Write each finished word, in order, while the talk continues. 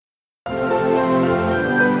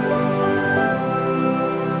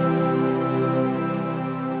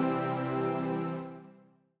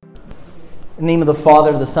In the name of the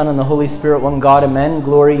Father, the Son, and the Holy Spirit, one God, amen.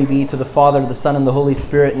 Glory be to the Father, the Son, and the Holy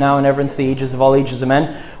Spirit, now and ever, into the ages of all ages,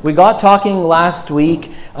 amen. We got talking last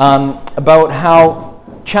week about how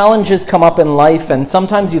challenges come up in life, and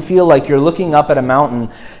sometimes you feel like you're looking up at a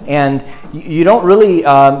mountain, and you don't really, we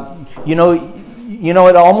almost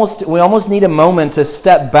need a moment to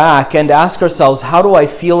step back and ask ourselves, how do I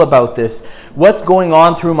feel about this? What's going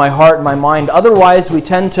on through my heart and my mind? Otherwise, we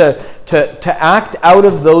tend to act out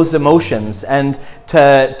of those emotions and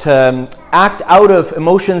to act out of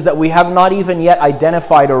emotions that we have not even yet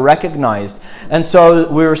identified or recognized. And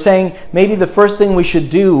so we were saying maybe the first thing we should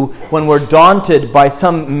do when we're daunted by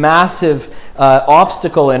some massive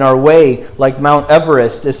obstacle in our way, like Mount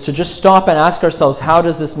Everest, is to just stop and ask ourselves, how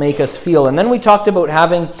does this make us feel? And then we talked about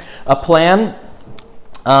having a plan,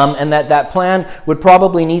 and that plan would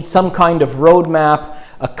probably need some kind of roadmap,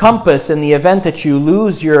 a compass. In the event that you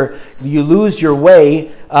lose your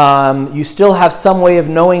way, you still have some way of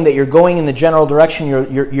knowing that you're going in the general direction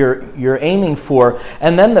you're aiming for,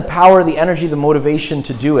 and then the power, the energy, the motivation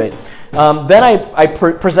to do it. Then I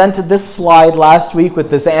presented this slide last week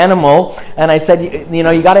with this animal, and I said,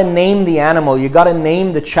 you got to name the animal, you got to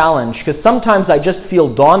name the challenge, because sometimes I just feel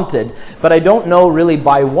daunted, but I don't know really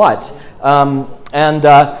by what. I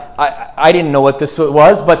didn't know what this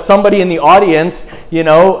was, but somebody in the audience,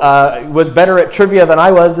 was better at trivia than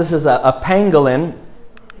I was. This is a pangolin.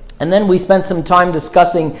 And then we spent some time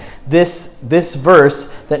discussing this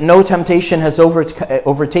verse, that no temptation has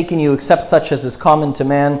overtaken you except such as is common to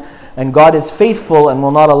man, and God is faithful and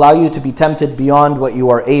will not allow you to be tempted beyond what you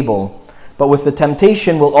are able. But with the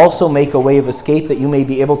temptation will also make a way of escape that you may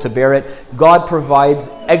be able to bear it. God provides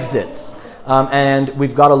exits. And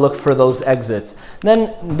we've got to look for those exits.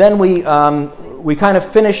 Then we kind of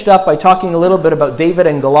finished up by talking a little bit about David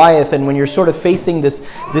and Goliath, and when you're sort of facing this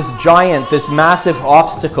giant, this massive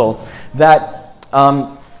obstacle, that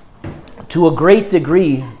to a great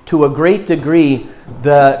degree,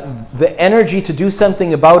 the energy to do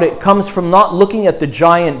something about it comes from not looking at the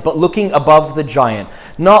giant, but looking above the giant.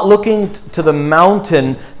 Not looking to the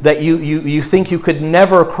mountain that you think you could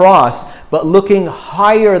never cross, but looking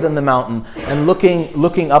higher than the mountain and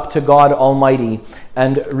looking up to God Almighty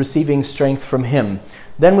and receiving strength from Him.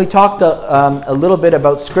 Then we talked a little bit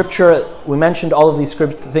about Scripture. We mentioned all of these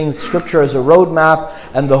things, Scripture as a roadmap,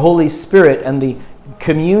 and the Holy Spirit and the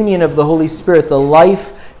communion of the Holy Spirit, the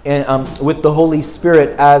life with the Holy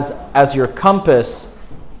Spirit as your compass.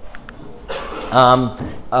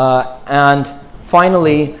 And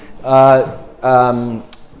finally,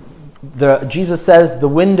 Jesus says the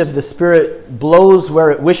wind of the Spirit blows where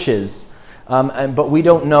it wishes, but we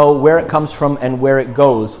don't know where it comes from and where it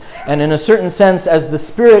goes. And in a certain sense, as the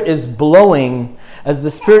Spirit is blowing,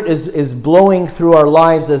 is blowing through our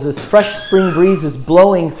lives, as this fresh spring breeze is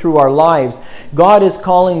blowing through our lives, God is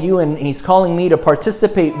calling you and He's calling me to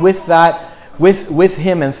participate with that, with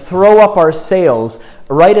Him, and throw up our sails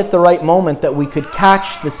right at the right moment, that we could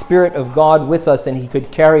catch the Spirit of God with us and He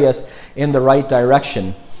could carry us in the right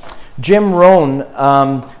direction. Jim Rohn,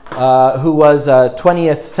 who was a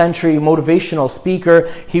 20th century motivational speaker,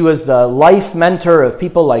 he was the life mentor of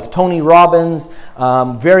people like Tony Robbins,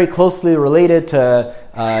 very closely related to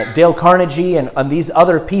Dale Carnegie and these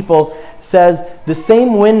other people, says, "The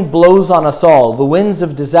same wind blows on us all, the winds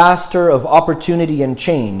of disaster, of opportunity and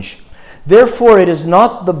change. Therefore, it is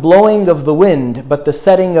not the blowing of the wind, but the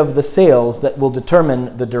setting of the sails that will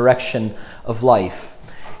determine the direction of life."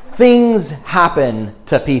 Things happen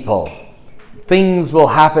to people. Things will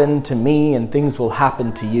happen to me and things will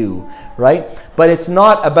happen to you, right? But it's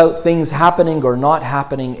not about things happening or not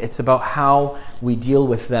happening. It's about how we deal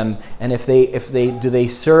with them, and if they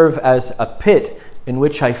serve as a pit in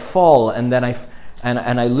which I fall and then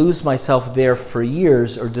I lose myself there for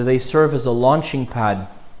years, or do they serve as a launching pad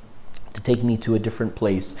to take me to a different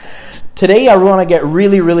place? Today I want to get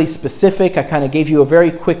really, really specific. I kind of gave you a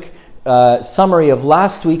very quick summary of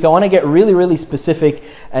last week. I want to get really, really specific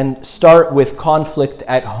and start with conflict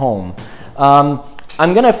at home. I'm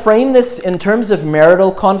going to frame this in terms of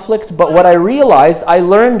marital conflict, but what I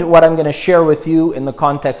learned what I'm going to share with you in the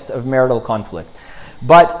context of marital conflict.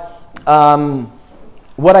 But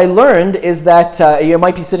what I learned is that, you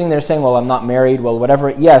might be sitting there saying, well, I'm not married, well, whatever.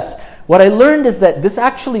 Yes. What I learned is that this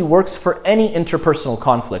actually works for any interpersonal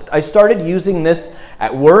conflict. I started using this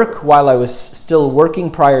at work while I was still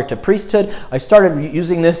working prior to priesthood. I started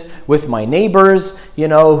using this with my neighbors,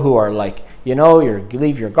 who are like, you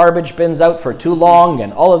leave your garbage bins out for too long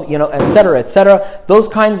and all of, et cetera, those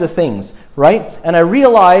kinds of things, right? And I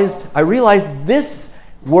realized this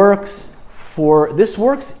works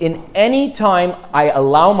in any time I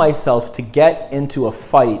allow myself to get into a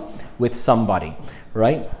fight with somebody,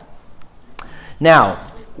 right?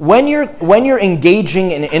 Now, when you're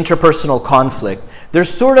engaging in interpersonal conflict, there's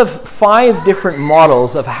sort of 5 different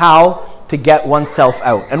models of how to get oneself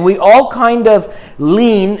out. And we all kind of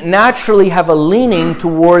naturally have a leaning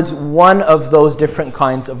towards one of those different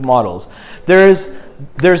kinds of models. There's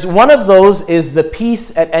one of those is the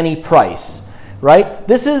peace at any price, right?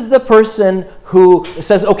 This is the person who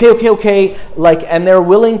says, okay, and they're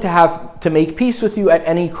willing to make peace with you at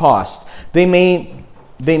any cost. They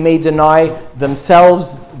may deny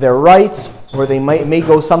themselves their rights, or they may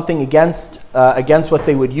go something against what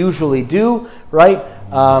they would usually do, right?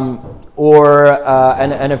 And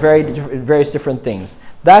various different things.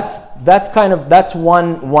 That's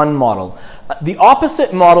one model. The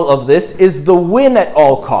opposite model of this is the win at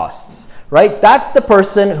all costs, right? That's the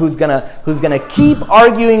person who's gonna keep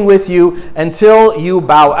arguing with you until you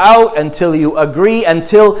bow out, until you agree,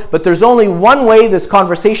 but there's only one way this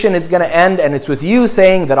conversation is gonna end, and it's with you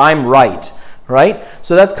saying that I'm right, right?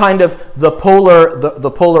 So that's kind of the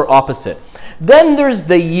polar opposite. Then there's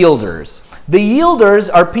the yielders. The yielders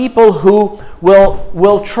are people who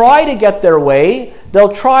will try to get their way.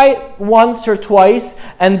 They'll try once or twice,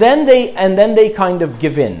 and then they kind of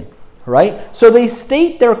give in, right? So they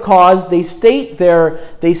state their cause, they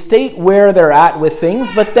state where they're at with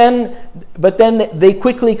things, but then they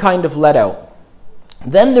quickly kind of let out.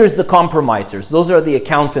 Then there's the compromisers. Those are the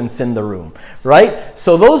accountants in the room, right?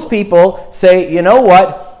 So those people say, you know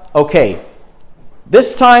what? Okay,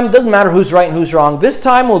 this time, doesn't matter who's right and who's wrong. This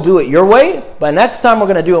time we'll do it your way, but next time we're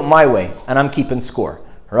going to do it my way, and I'm keeping score,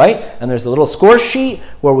 right? And there's a little score sheet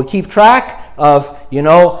where we keep track of,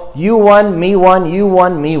 you won, me won, you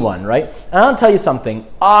won, me won, right? And I'll tell you something.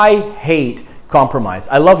 I hate compromise.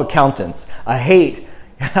 I love accountants. I hate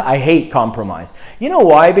compromise. You know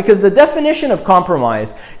why? Because the definition of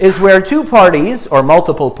compromise is where 2 parties or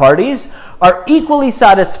multiple parties are equally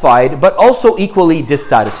satisfied but also equally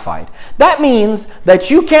dissatisfied. That means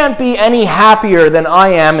that you can't be any happier than I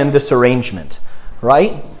am in this arrangement,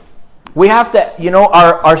 right? We have to,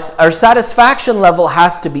 our satisfaction level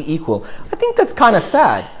has to be equal. I think that's kind of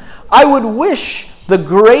sad. I would wish the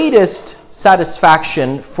greatest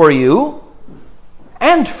satisfaction for you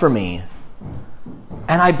and for me.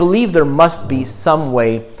 And I believe there must be some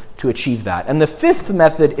way to achieve that. And the 5th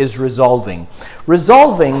method is resolving.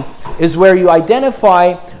 Resolving is where you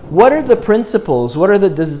identify what are the principles, what are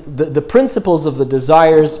the principles of the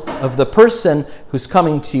desires of the person who's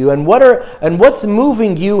coming to you, and what's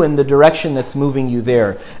moving you in the direction that's moving you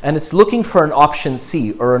there. And it's looking for an option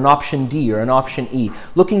C or an option D or an option E,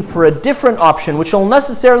 looking for a different option which will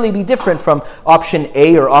necessarily be different from option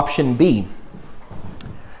A or option B,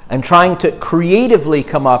 and trying to creatively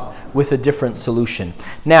come up with a different solution.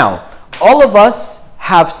 Now, all of us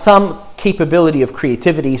have some capability of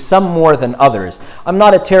creativity, some more than others. I'm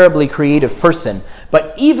not a terribly creative person,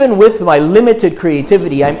 but even with my limited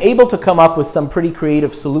creativity, I'm able to come up with some pretty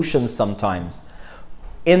creative solutions sometimes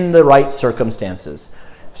in the right circumstances.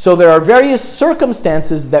 So there are various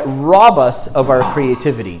circumstances that rob us of our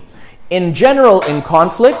creativity. In general, in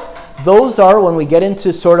conflict, those are when we get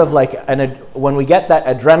into sort of like when we get that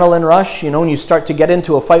adrenaline rush, when you start to get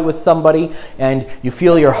into a fight with somebody and you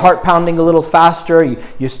feel your heart pounding a little faster,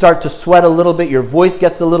 you start to sweat a little bit, your voice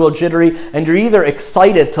gets a little jittery, and you're either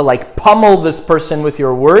excited to pummel this person with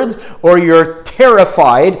your words, or you're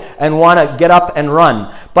terrified and want to get up and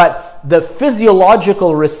run. But the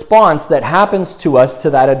physiological response that happens to us to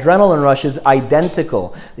that adrenaline rush is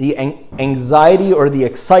identical. The anxiety or the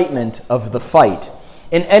excitement of the fight.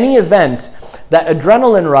 In any event, that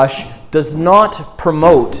adrenaline rush does not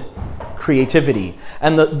promote creativity.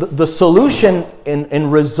 And the solution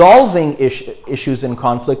in resolving issues in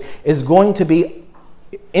conflict is going to be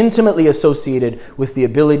intimately associated with the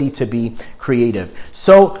ability to be creative.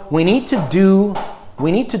 So we need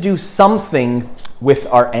to do something with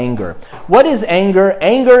our anger. What is anger?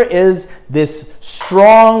 Anger is this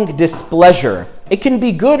strong displeasure. It can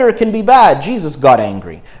be good or it can be bad. Jesus got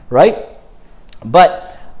angry, right?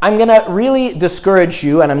 But I'm going to really discourage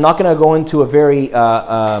you, and I'm not going to go into a very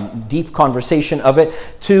deep conversation of it,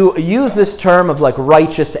 to use this term of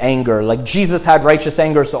righteous anger. Like Jesus had righteous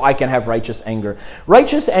anger, so I can have righteous anger.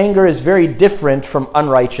 Righteous anger is very different from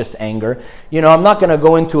unrighteous anger. I'm not going to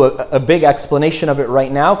go into a big explanation of it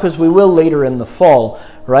right now, because we will later in the fall,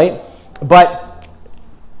 right? But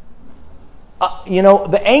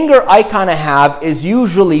the anger I kind of have is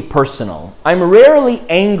usually personal. I'm rarely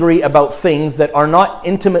angry about things that are not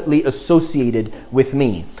intimately associated with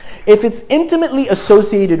me. If it's intimately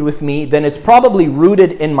associated with me, then it's probably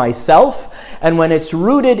rooted in myself. And when it's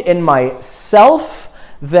rooted in myself,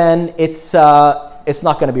 then it's it's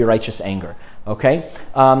not going to be righteous anger. Okay,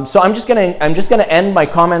 so I'm just gonna end my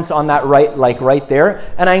comments on that right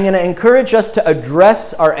there, and I'm gonna encourage us to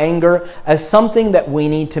address our anger as something that we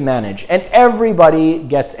need to manage. And everybody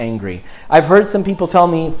gets angry. I've heard some people tell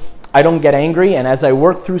me I don't get angry, and as I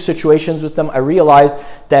work through situations with them, I realized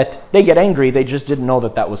that they get angry. They just didn't know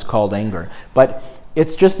that was called anger. But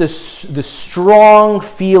it's just this strong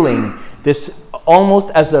feeling, this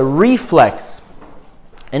almost as a reflex,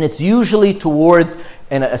 and it's usually towards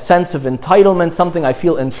a sense of entitlement, something I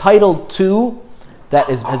feel entitled to that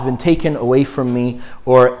has been taken away from me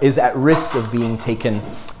or is at risk of being taken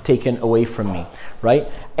away from me, right?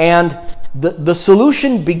 And the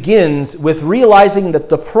solution begins with realizing that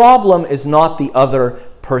the problem is not the other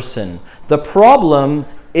person. The problem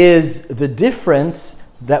is the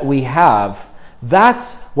difference that we have.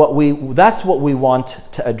 That's what we want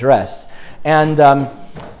to address. And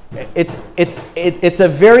it's a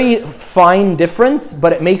very fine difference,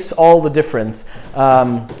 but it makes all the difference.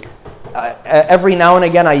 Every now and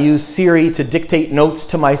again I use Siri to dictate notes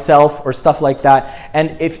to myself or stuff like that,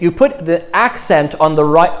 and if you put the accent on the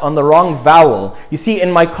wrong vowel, you see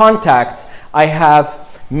in my contacts I have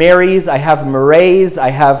Marys, I have Marays, I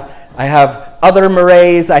have other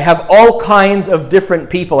Marays, I have all kinds of different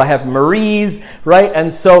people. I have Maries, right?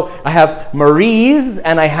 And so I have Maries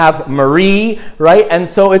and I have Marie, right? And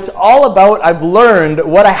so it's all about, I've learned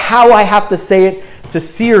how I have to say it to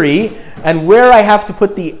Siri and where I have to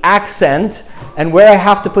put the accent and where I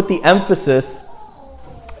have to put the emphasis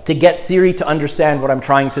to get Siri to understand what I'm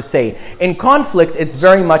trying to say. In conflict, it's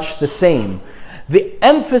very much the same. The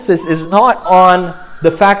emphasis is not on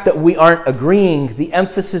the fact that we aren't agreeing. The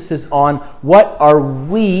emphasis is on what are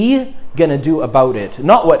we going to do about it.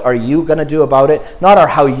 Not what are you going to do about it. Not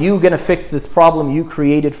how you going to fix this problem you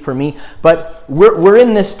created for me. But we're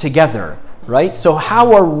in this together, right? So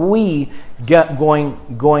how are we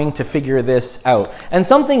going to figure this out? And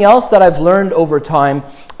something else that I've learned over time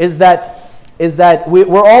is that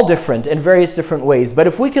we're all different in various different ways. But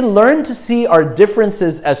if we can learn to see our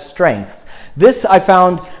differences as strengths, this I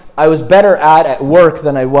found I was better at work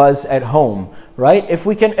than I was at home, right? If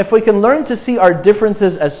we can learn to see our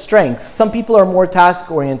differences as strengths, some people are more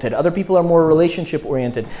task-oriented, other people are more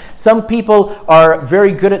relationship-oriented. Some people are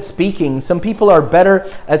very good at speaking, some people are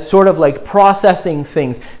better at sort of like processing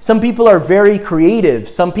things. Some people are very creative,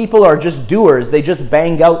 some people are just doers, they just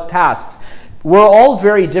bang out tasks. We're all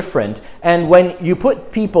very different, and when you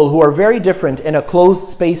put people who are very different in a closed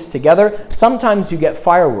space together, sometimes you get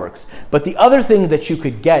fireworks. But the other thing that you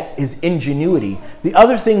could get is ingenuity. The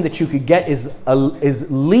other thing that you could get is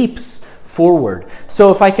leaps forward.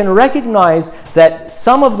 So if I can recognize that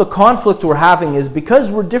some of the conflict we're having is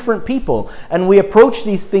because we're different people and we approach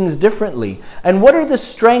these things differently, and what are the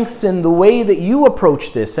strengths in the way that you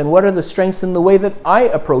approach this, and what are the strengths in the way that I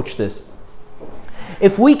approach this?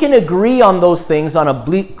 If we can agree on those things on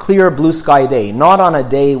a clear blue sky day, not on a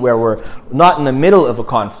day where we're not in the middle of a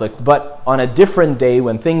conflict, but on a different day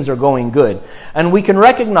when things are going good, and we can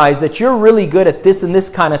recognize that you're really good at this and this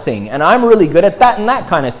kind of thing, and I'm really good at that and that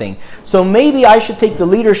kind of thing. So maybe I should take the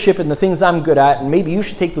leadership in the things I'm good at, and maybe you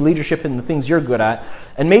should take the leadership in the things you're good at,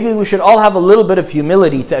 and maybe we should all have a little bit of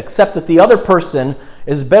humility to accept that the other person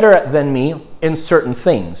is better than me in certain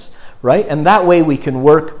things, right? And that way we can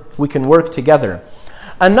work together.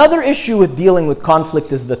 Another issue with dealing with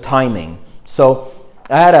conflict is the timing. So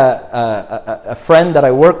I had a friend that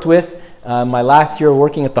I worked with my last year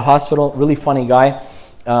working at the hospital, really funny guy.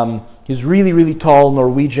 He's really, really tall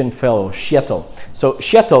Norwegian fellow, Kjetil. So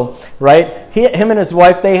Kjetil, right, him and his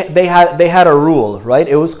wife, they had a rule, right?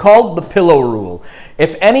 It was called the pillow rule.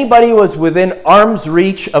 If anybody was within arm's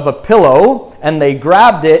reach of a pillow and they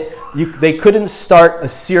grabbed it, they couldn't start a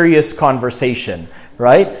serious conversation,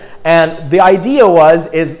 right? And the idea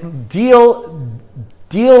is deal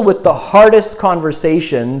with the hardest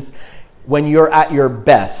conversations when you're at your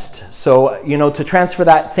best. So, to transfer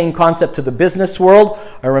that same concept to the business world,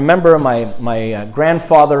 I remember my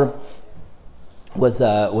grandfather was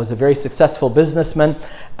a very successful businessman,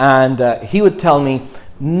 and he would tell me,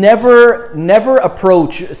 never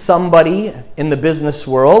approach somebody in the business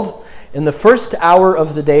world in the first hour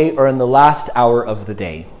of the day or in the last hour of the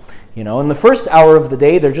day. In the first hour of the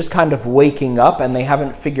day, they're just kind of waking up and they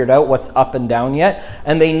haven't figured out what's up and down yet,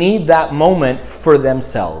 and they need that moment for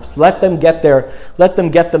themselves. Let them get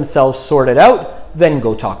themselves sorted out, then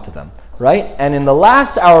go talk to them, right? And in the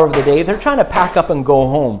last hour of the day, they're trying to pack up and go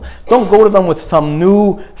home. Don't go to them with some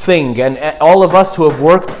new thing. And all of us who have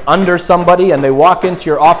worked under somebody and they walk into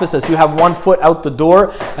your office as you have one foot out the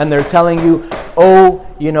door and they're telling you,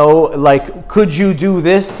 could you do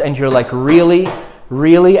this? And you're like, really?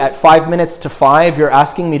 Really, at 5 minutes to 5, you're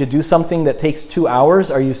asking me to do something that takes 2 hours?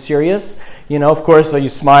 Are you serious? You know, of course, you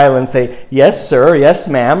smile and say, yes, sir, yes,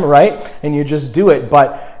 ma'am, right? And you just do it,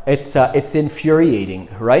 but it's infuriating,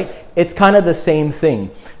 right? It's kind of the same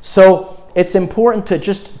thing. So it's important to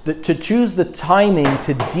to choose the timing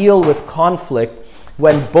to deal with conflict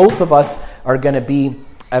when both of us are going to be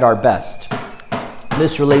at our best.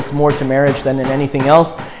 This relates more to marriage than in anything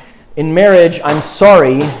else. In marriage, I'm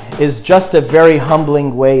sorry is just a very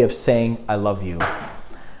humbling way of saying I love you.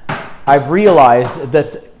 I've realized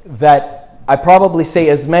that I probably say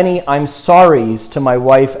as many I'm sorries to my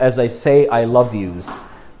wife as I say I love yous,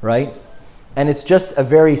 right? And it's just a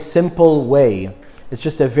very simple way. It's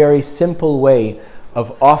just a very simple way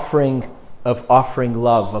of offering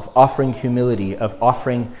love, of offering humility, of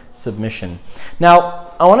offering submission.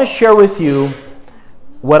 Now, I want to share with you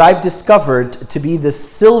what I've discovered to be the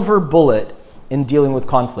silver bullet in dealing with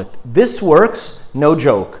conflict. This works, no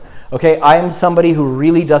joke. Okay, I am somebody who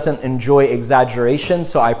really doesn't enjoy exaggeration,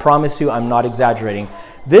 so I promise you I'm not exaggerating.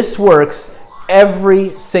 This works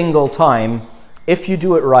every single time if you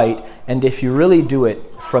do it right and if you really do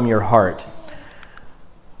it from your heart.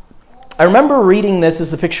 I remember reading this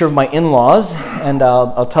as a picture of my in-laws, and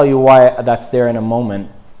I'll tell you why that's there in a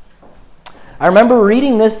moment. I remember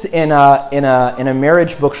reading this in a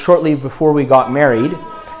marriage book shortly before we got married,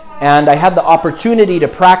 and I had the opportunity to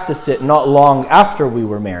practice it not long after we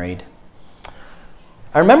were married.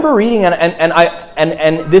 I remember reading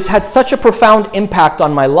and this had such a profound impact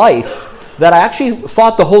on my life that I actually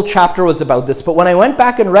thought the whole chapter was about this, but when I went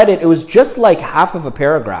back and read it, it was just like half of a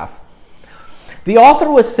paragraph. The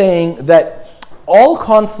author was saying that all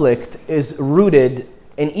conflict is rooted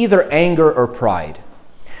in either anger or pride.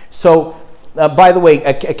 So, by the way,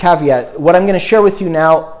 a caveat, what I'm going to share with you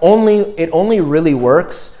now, it only really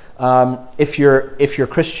works if you're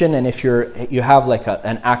Christian and if you have like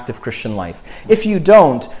an active Christian life. If you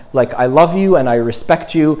don't, like, I love you and I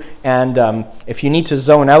respect you, and if you need to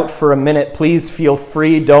zone out for a minute, please feel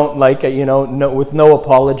free. Don't with no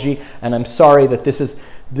apology. And I'm sorry that this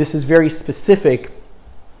is very specific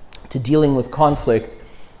to dealing with conflict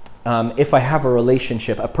if I have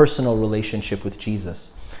a personal relationship with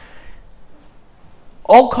Jesus.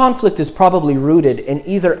 All conflict is probably rooted in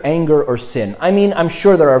either anger or sin. I mean, I'm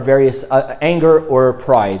sure there are various anger or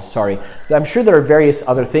pride. Sorry, I'm sure there are various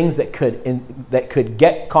other things that could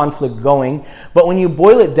get conflict going. But when you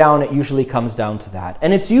boil it down, it usually comes down to that,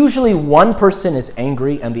 and it's usually one person is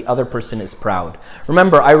angry and the other person is proud.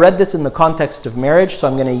 Remember, I read this in the context of marriage, so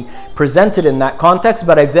I'm going to present it in that context.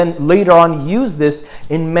 But I've then later on used this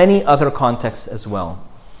in many other contexts as well.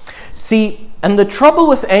 See, and the trouble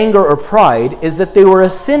with anger or pride is that they were a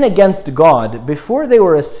sin against God before they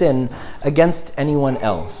were a sin against anyone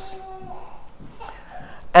else.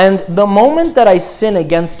 And the moment that I sin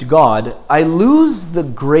against God, I lose the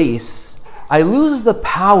grace, I lose the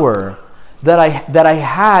power that I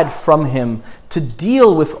had from Him to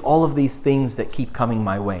deal with all of these things that keep coming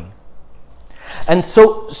my way. And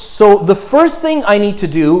so the first thing I need to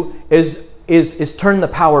do is turn the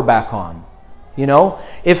power back on. You know,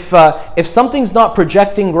 if something's not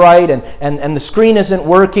projecting right and the screen isn't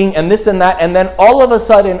working and this and that, and then all of a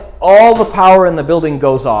sudden all the power in the building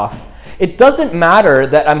goes off, it doesn't matter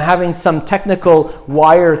that I'm having some technical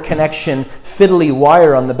wire connection, fiddly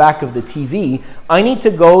wire on the back of the TV. I need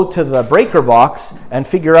to go to the breaker box and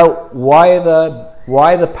figure out why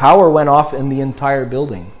the power went off in the entire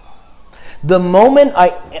building. The moment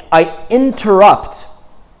I interrupt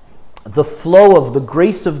the flow of the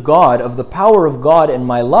grace of God, of the power of God in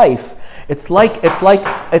my life, it's like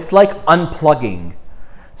unplugging.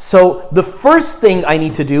 So the first thing I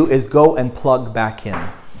need to do is go and plug back in.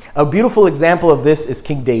 A beautiful example of this is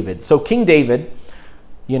King David. So King David,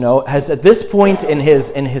 has at this point in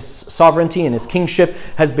his sovereignty and his kingship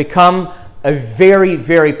has become a very,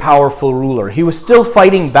 very powerful ruler. He was still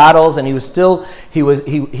fighting battles and he was still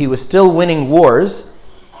winning wars.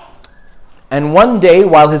 And one day,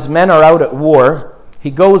 while his men are out at war,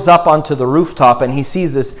 he goes up onto the rooftop and he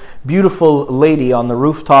sees this beautiful lady on the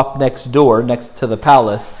rooftop next door, next to the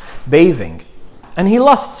palace, bathing. And he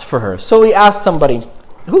lusts for her. So he asks somebody,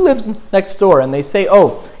 who lives next door? And they say,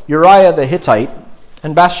 oh, Uriah the Hittite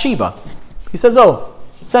and Bathsheba. He says, oh,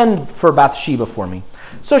 send for Bathsheba for me.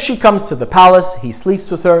 So she comes to the palace, he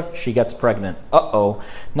sleeps with her, she gets pregnant. Uh-oh,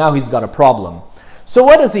 now he's got a problem. So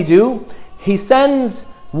what does he do? He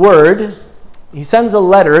sends a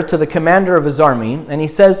letter to the commander of his army, and he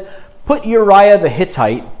says, put Uriah the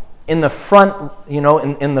Hittite in the front,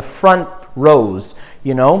 in the front rows,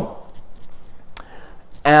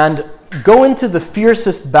 and go into the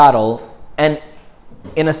fiercest battle and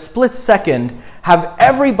in a split second, have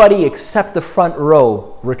everybody except the front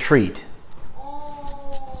row retreat.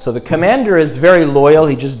 So the commander is very loyal.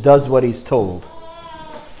 He just does what he's told.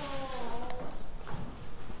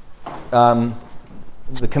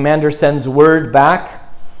 The commander sends word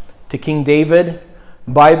back to King David,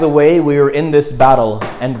 by the way, we were in this battle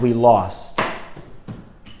and we lost.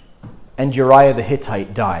 And Uriah the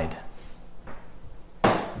Hittite died.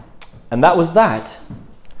 And that was that.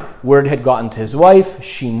 Word had gotten to his wife.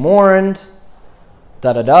 She mourned.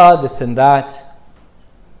 This and that.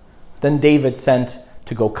 Then David sent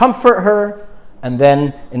to go comfort her. And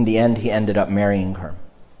then, in the end, he ended up marrying her.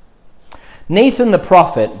 Nathan the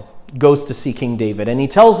prophet goes to see King David, and he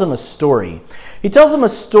tells him a story. He tells him a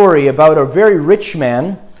story about a very rich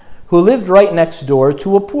man who lived right next door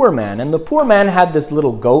to a poor man. And the poor man had this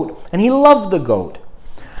little goat, and he loved the goat.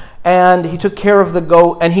 And he took care of the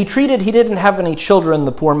goat, and he didn't have any children,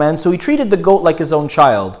 the poor man, so he treated the goat like his own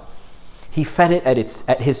child. He fed it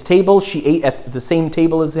at his table. She ate at the same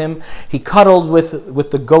table as him. He cuddled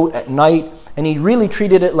with the goat at night, and he really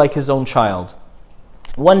treated it like his own child.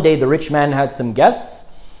 One day, the rich man had some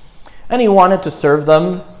guests, and he wanted to serve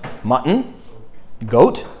them mutton,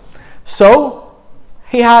 goat. So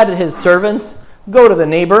he had his servants go to the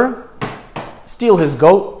neighbor, steal his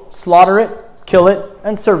goat, slaughter it, kill it,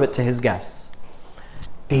 and serve it to his guests.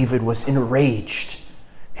 David was enraged.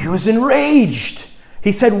 He was enraged.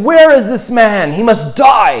 He said, "Where is this man? He must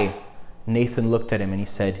die." Nathan looked at him and he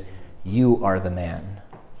said, "You are the man."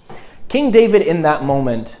 King David in that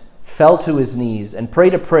moment fell to his knees and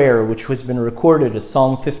prayed a prayer which has been recorded as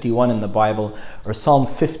Psalm 51 in the Bible, or Psalm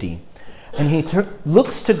 50. And he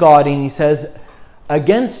looks to God and he says,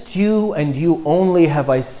 "Against you and you only have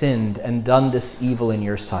I sinned and done this evil in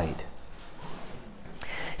your sight."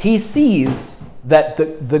 He sees that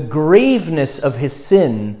the graveness of his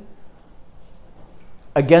sin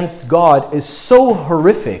against God is so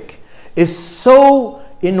horrific, is so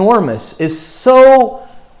enormous, is so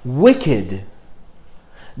wicked,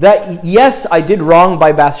 that yes, I did wrong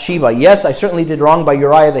by Bathsheba. Yes, I certainly did wrong by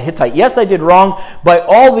Uriah the Hittite. Yes, I did wrong by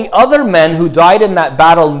all the other men who died in that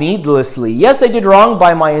battle needlessly. Yes, I did wrong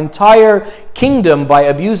by my entire kingdom by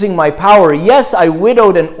abusing my power. Yes, I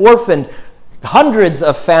widowed and orphaned hundreds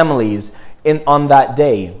of families on that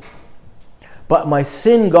day. But my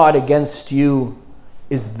sin, God, against you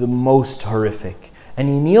is the most horrific. And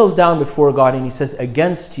he kneels down before God and he says,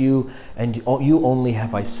 "Against you and you only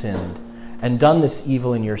have I sinned and done this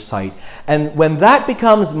evil in your sight." And when that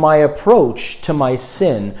becomes my approach to my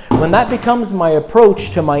sin, when that becomes my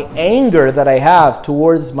approach to my anger that I have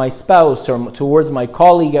towards my spouse or towards my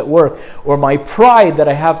colleague at work, or my pride that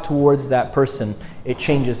I have towards that person, it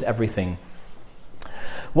changes everything.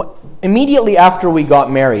 Immediately after we got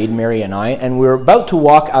married, Mary and I, and we were about to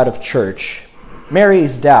walk out of church,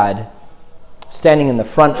 Mary's dad, standing in the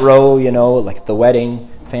front row, like at the wedding,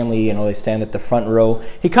 family, they stand at the front row.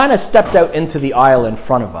 He kind of stepped out into the aisle in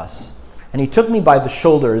front of us. And he took me by the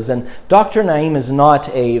shoulders. And Dr. Naim is not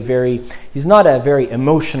a very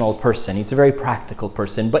emotional person. He's a very practical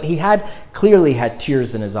person. But he clearly had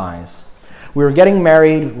tears in his eyes. We were getting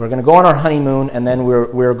married. We were going to go on our honeymoon. And then we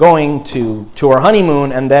were going to our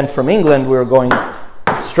honeymoon. And then from England, we were going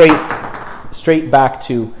straight back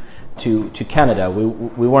to Canada.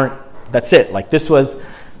 We weren't, that's it. Like, this was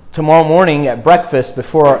tomorrow morning at breakfast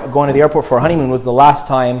before going to the airport for our honeymoon was the last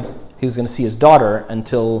time he was going to see his daughter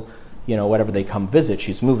until, whatever they come visit.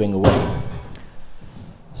 She's moving away.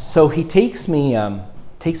 So he takes me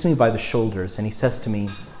by the shoulders and he says to me,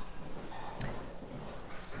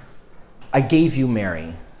 "I gave you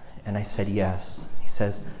Mary." And I said, "Yes." He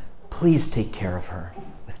says, "Please take care of her,"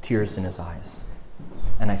 with tears in his eyes.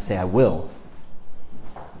 And I say, "I will."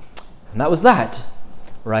 And that was that,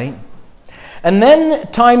 right? And then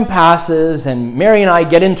time passes and Mary and I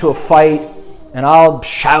get into a fight, and I'll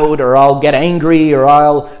shout or I'll get angry or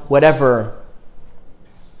I'll whatever.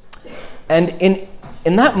 And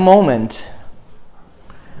in that moment,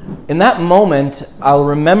 I'll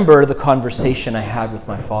remember the conversation I had with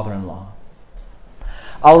my father-in-law.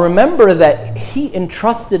 I'll remember that he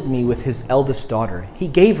entrusted me with his eldest daughter. He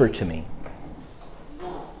gave her to me.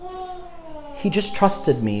 He just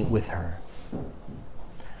trusted me with her.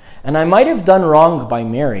 And I might have done wrong by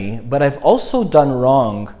Mary, but I've also done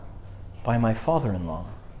wrong by my father-in-law.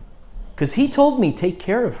 Because he told me, take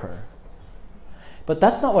care of her. But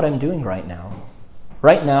that's not what I'm doing right now.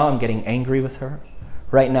 Right now, I'm getting angry with her.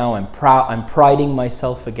 Right now, I'm priding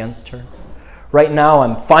myself against her. Right now,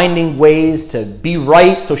 I'm finding ways to be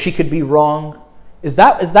right so she could be wrong. Is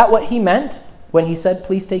that what he meant when he said,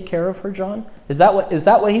 please take care of her, John? Is that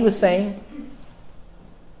what he was saying?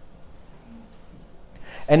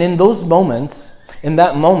 And in those moments, in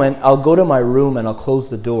that moment, I'll go to my room and I'll close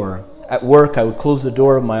the door. At work, I would close the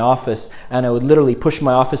door of my office and I would literally push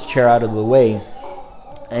my office chair out of the way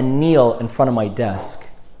and kneel in front of my desk.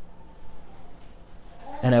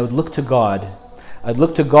 And I would look to God. I'd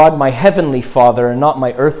look to God, my heavenly Father, and not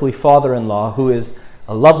my earthly father-in-law, who is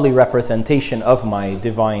a lovely representation of my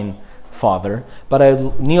divine Father. But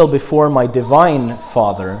I kneel before my divine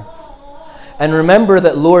Father and remember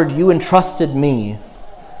that, Lord, you entrusted me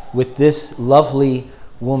with this lovely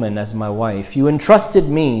woman as my wife. You entrusted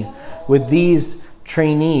me with these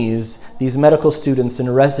trainees, these medical students in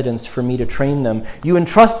residence for me to train them. You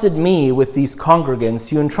entrusted me with these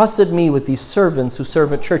congregants. You entrusted me with these servants who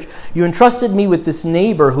serve at church. You entrusted me with this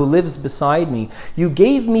neighbor who lives beside me. You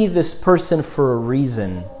gave me this person for a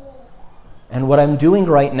reason. And what I'm doing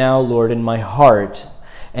right now, Lord, in my heart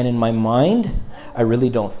and in my mind, I really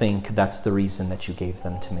don't think that's the reason that you gave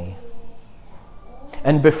them to me.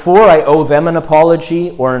 And before I owe them an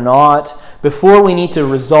apology or not, before we need to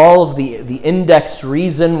resolve the index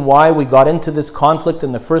reason why we got into this conflict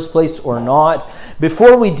in the first place or not,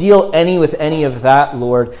 before we deal with any of that,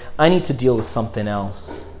 Lord, I need to deal with something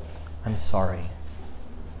else. I'm sorry.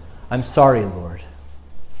 I'm sorry, Lord,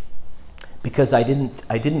 because I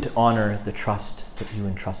didn't honor the trust that you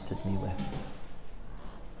entrusted me with.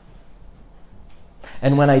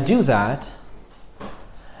 And when I do that,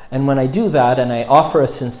 and I offer a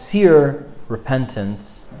sincere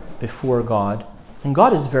repentance before God, and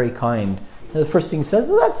God is very kind. The first thing he says,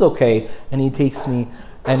 that's okay. And he takes me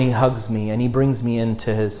and he hugs me and he brings me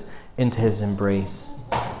into his embrace.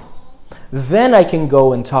 Then I can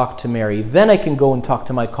go and talk to Mary. Then I can go and talk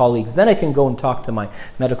to my colleagues. Then I can go and talk to my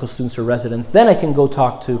medical students or residents. Then I can go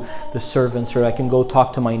talk to the servants, or I can go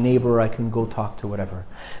talk to my neighbor, or I can go talk to whatever.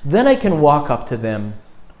 Then I can walk up to them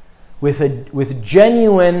with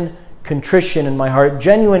genuine contrition in my heart,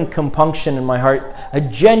 genuine compunction in my heart, a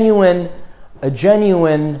genuine,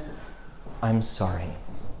 I'm sorry.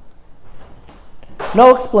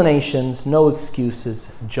 No explanations, no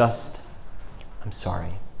excuses, just, I'm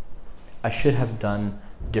sorry. I should have done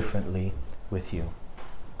differently with you.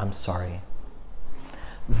 I'm sorry.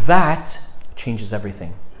 That changes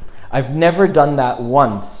everything. I've never done that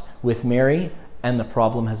once with Mary, and the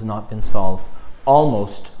problem has not been solved,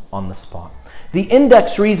 almost on the spot. The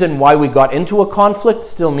index reason why we got into a conflict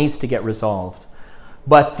still needs to get resolved.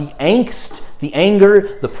 But the angst, the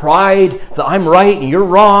anger, the pride, the I'm right and you're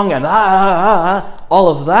wrong, and all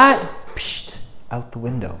of that, out the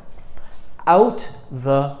window. Out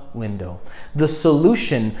the window. The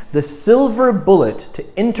solution, the silver bullet to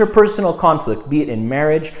interpersonal conflict, be it in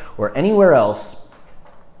marriage or anywhere else,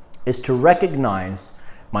 is to recognize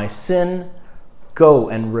my sin, go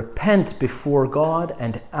and repent before God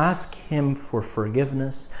and ask Him for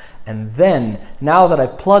forgiveness. And then, now that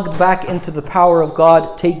I've plugged back into the power of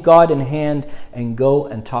God, take God in hand and go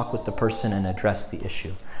and talk with the person and address the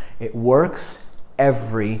issue. It works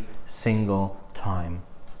every single time.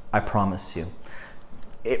 I promise you.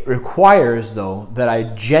 It requires, though, that I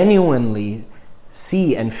genuinely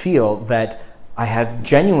see and feel that I have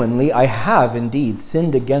indeed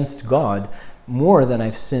sinned against God more than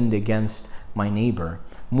I've sinned against my neighbor,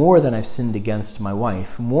 more than I've sinned against my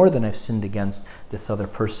wife, more than I've sinned against this other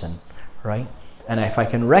person, right? And if I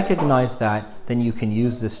can recognize that, then you can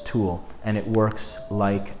use this tool, and it works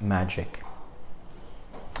like magic.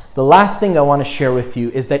 The last thing I want to share with you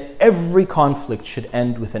is that every conflict should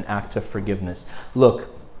end with an act of forgiveness. Look,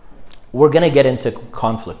 we're going to get into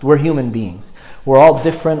conflict. We're human beings. We're all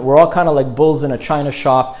different. We're all kind of like bulls in a china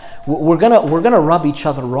shop. We're gonna rub each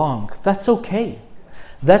other wrong. That's okay.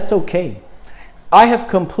 That's okay. I have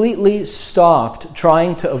completely stopped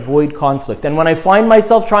trying to avoid conflict. And when I find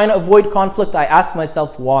myself trying to avoid conflict, I ask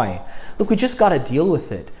myself why. Look, we just got to deal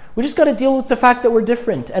with it. We just got to deal with the fact that we're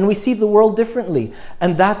different and we see the world differently,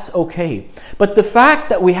 and that's okay. But the fact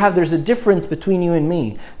that there's a difference between you and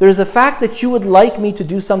me, there's a fact that you would like me to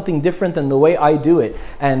do something different than the way I do it,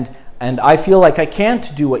 and I feel like I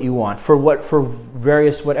can't do what you want for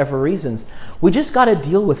various whatever reasons. We just got to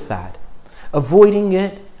deal with that. Avoiding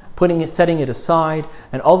it, setting it aside,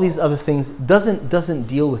 and all these other things doesn't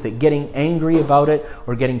deal with it. Getting angry about it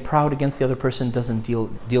or getting proud against the other person doesn't deal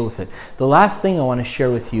with it. The last thing I want to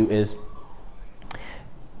share with you is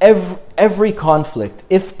every conflict,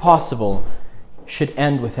 if possible, should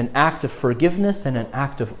end with an act of forgiveness and an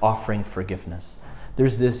act of offering forgiveness.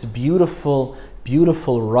 There's this beautiful,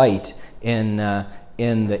 beautiful rite in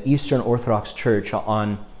the Eastern Orthodox Church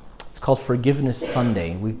on It's called Forgiveness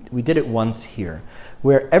Sunday. We did it once here,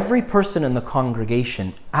 where every person in the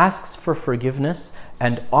congregation asks for forgiveness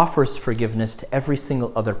and offers forgiveness to every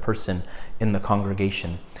single other person in the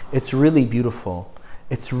congregation. It's really beautiful.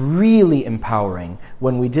 It's really empowering.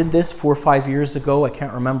 When we did this 4 or 5 years ago, I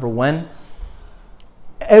can't remember when,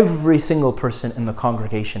 every single person in the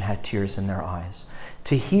congregation had tears in their eyes.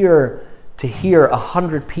 To hear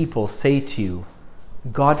 100 people say to you,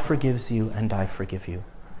 God forgives you and I forgive you.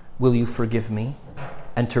 Will you forgive me?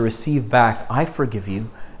 And to receive back, I forgive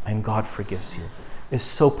you and God forgives you, is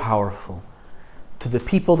so powerful. To the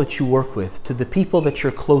people that you work with, to the people that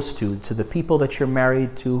you're close to the people that you're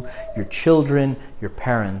married to, your children, your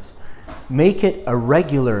parents, make it a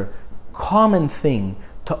regular, common thing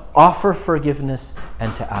to offer forgiveness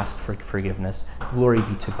and to ask for forgiveness. Glory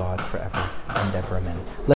be to God forever and ever. Amen.